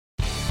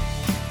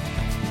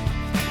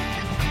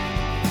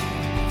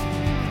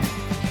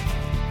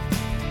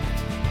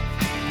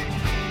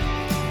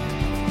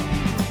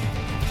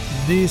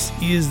This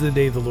is the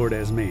day the Lord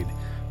has made.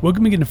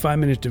 Welcome again to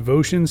 5-Minute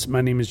Devotions.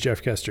 My name is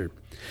Jeff Kester.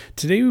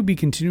 Today we'll be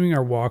continuing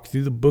our walk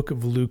through the book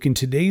of Luke, and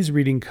today's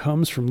reading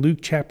comes from Luke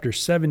chapter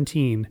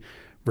 17,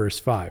 verse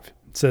 5.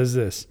 It says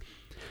this: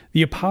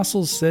 "The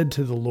apostles said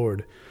to the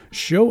Lord,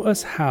 'Show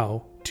us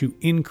how to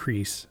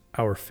increase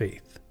our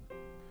faith.'"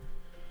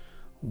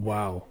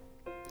 Wow.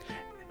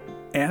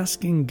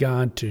 Asking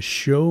God to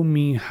show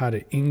me how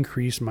to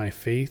increase my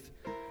faith,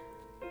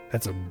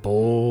 that's a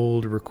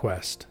bold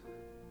request.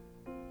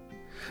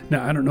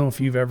 Now, I don't know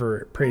if you've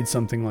ever prayed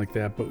something like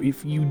that, but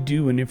if you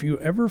do, and if you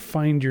ever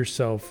find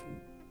yourself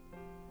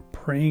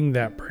praying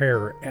that prayer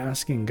or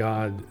asking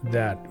God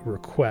that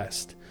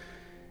request,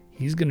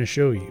 He's going to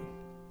show you.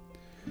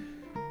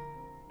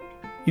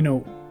 You know,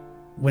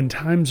 when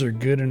times are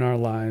good in our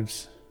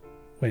lives,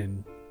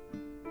 when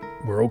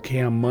we're okay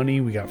on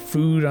money, we got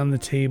food on the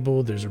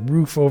table, there's a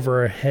roof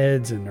over our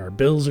heads, and our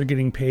bills are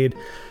getting paid,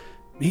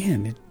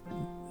 man,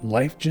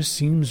 life just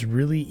seems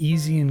really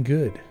easy and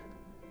good.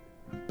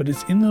 But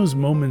it's in those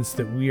moments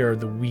that we are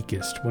the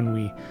weakest, when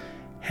we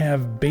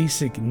have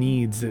basic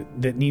needs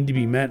that need to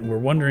be met, and we're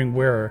wondering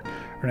where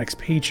our next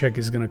paycheck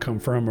is going to come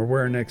from, or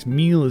where our next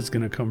meal is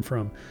going to come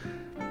from.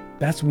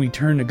 That's when we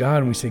turn to God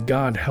and we say,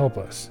 "God, help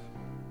us."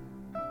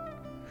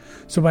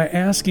 So by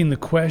asking the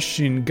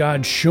question,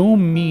 "God, show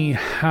me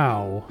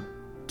how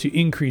to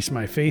increase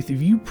my faith,"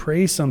 if you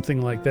pray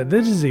something like that,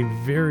 that is a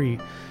very,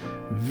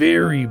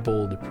 very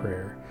bold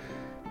prayer.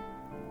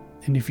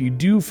 And if you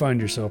do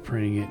find yourself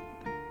praying it,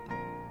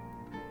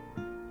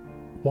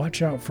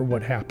 watch out for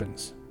what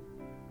happens.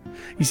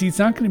 You see, it's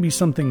not going to be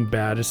something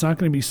bad. It's not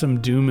going to be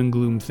some doom and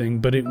gloom thing,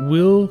 but it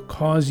will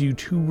cause you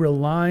to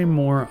rely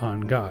more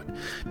on God,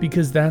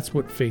 because that's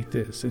what faith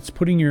is. It's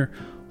putting your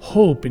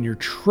hope and your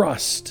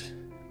trust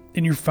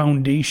and your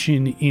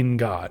foundation in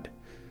God.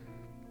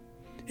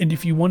 And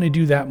if you want to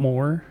do that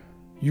more,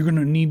 you're going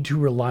to need to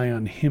rely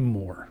on Him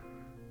more.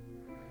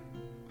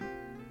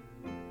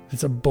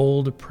 It's a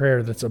bold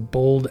prayer. That's a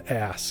bold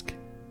ask.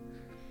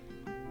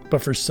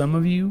 But for some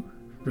of you,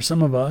 for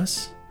some of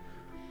us,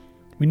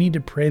 we need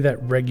to pray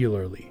that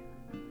regularly.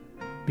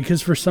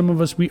 Because for some of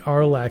us, we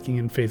are lacking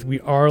in faith. We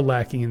are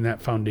lacking in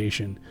that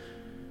foundation.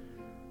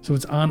 So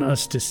it's on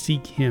us to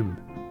seek Him,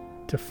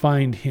 to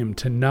find Him,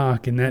 to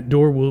knock, and that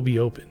door will be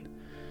open.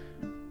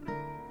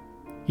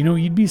 You know,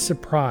 you'd be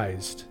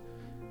surprised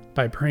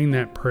by praying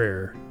that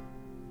prayer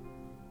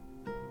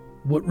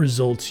what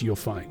results you'll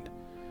find.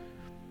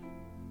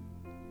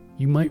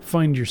 You might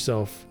find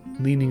yourself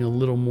leaning a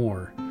little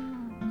more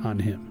on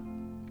Him.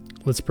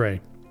 Let's pray.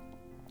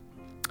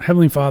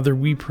 Heavenly Father,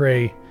 we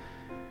pray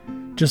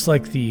just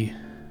like the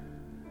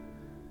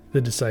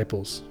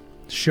disciples.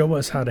 Show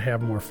us how to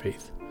have more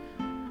faith.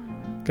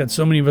 God,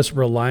 so many of us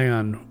rely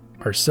on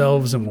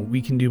ourselves and what we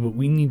can do, but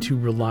we need to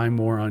rely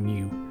more on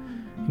You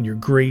and Your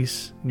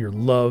grace and Your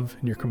love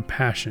and Your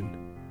compassion.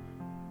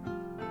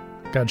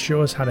 God,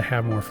 show us how to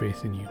have more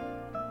faith in You.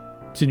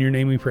 It's in Your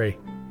name we pray.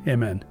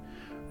 Amen.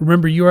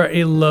 Remember, you are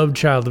a loved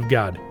child of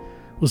God.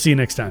 We'll see you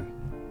next time.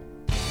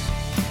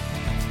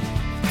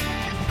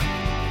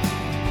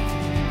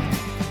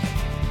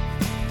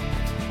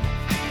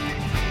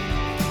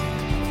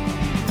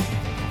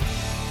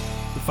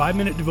 The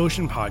 5-Minute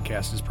Devotion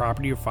Podcast is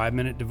property of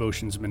 5-Minute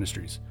Devotions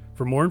Ministries.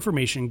 For more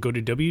information, go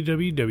to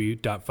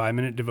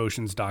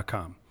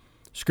www.5minutedevotions.com.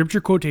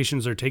 Scripture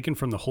quotations are taken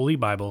from the Holy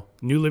Bible,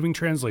 New Living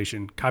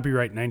Translation,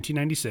 copyright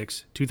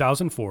 1996,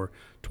 2004,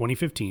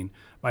 2015,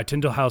 by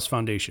Tyndale House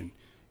Foundation.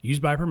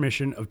 Used by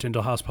permission of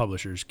Tyndale House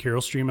Publishers,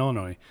 Carroll Stream,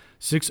 Illinois,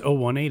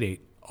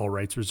 60188, all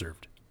rights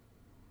reserved.